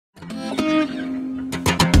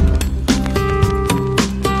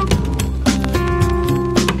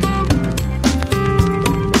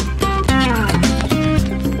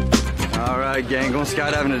Going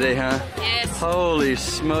skydiving today, huh? Yes. Holy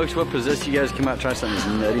smokes, what possessed you guys to come out and try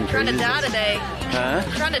something nutty and crazy? Trying to die today. Huh?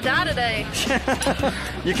 Trying to die today.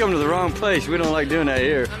 You come to the wrong place. We don't like doing that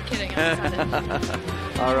here. I'm kidding. I'm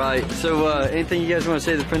excited. All right. So, anything you guys want to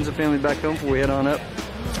say to the friends and family back home before we head on up?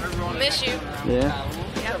 Miss you. Yeah?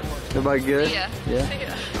 Yep. Everybody good? See ya. Yeah? See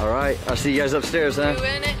ya. All right. I'll see you guys upstairs, huh?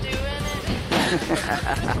 Doing it.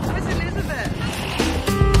 Where's Elizabeth?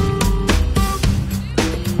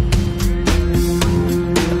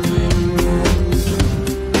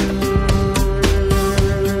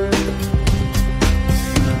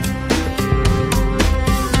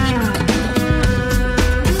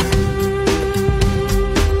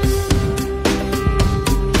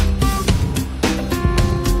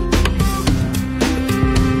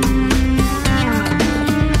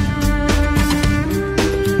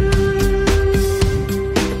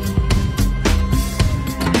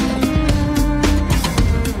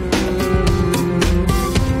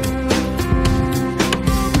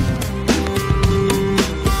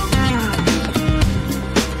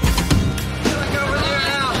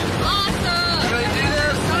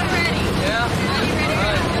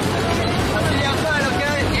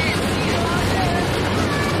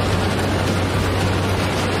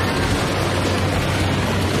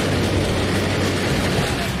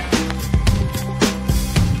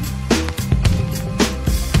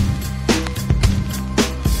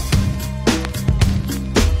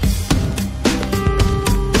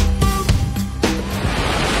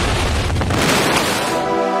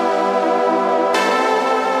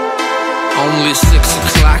 Only 6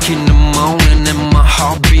 o'clock in the morning and my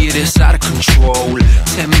heartbeat is out of control.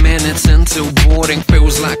 10 minutes until boarding,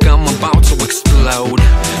 feels like I'm about to explode.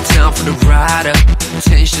 Time for the ride up,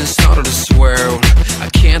 tension started to swirl. I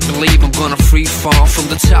can't believe I'm gonna free fall from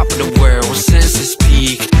the top of the world. Senses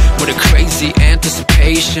peaked with a crazy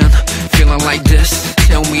anticipation. Feeling like this,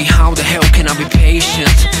 tell me how the hell can I be patient?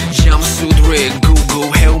 Jumpsuit rig,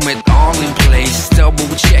 Google helmet all in place. Double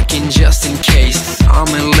checking just in case. I'm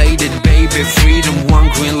elated, baby, freedom one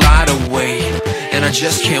green light away, and I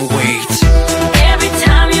just can't wait. Every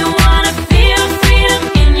time you wanna feel freedom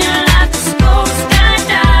in your life, just go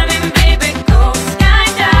skydiving, baby, go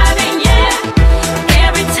skydiving, yeah.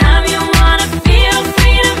 Every time you wanna feel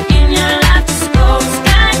freedom in your life, just go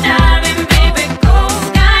skydiving, baby, go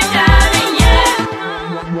skydiving, yeah.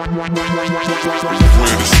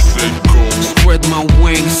 Spread my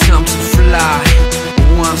wings, time to fly.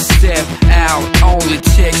 One step out, all it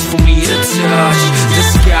takes for me to touch the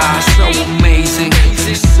sky. So amazing,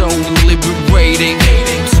 so liberating.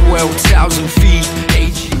 12,000 feet,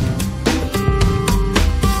 AG.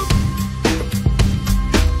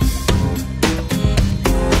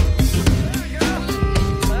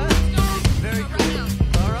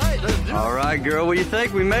 All right, girl, what do you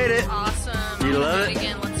think? We made it. Awesome. You love Do it?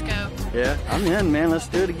 Again, let's go. Yeah, I'm in, man. Let's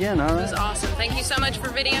do it again. All It right. was awesome. Thank you so much for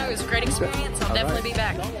video. It was a great experience. I'll definitely be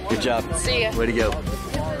back. Good job. See ya. Way to go.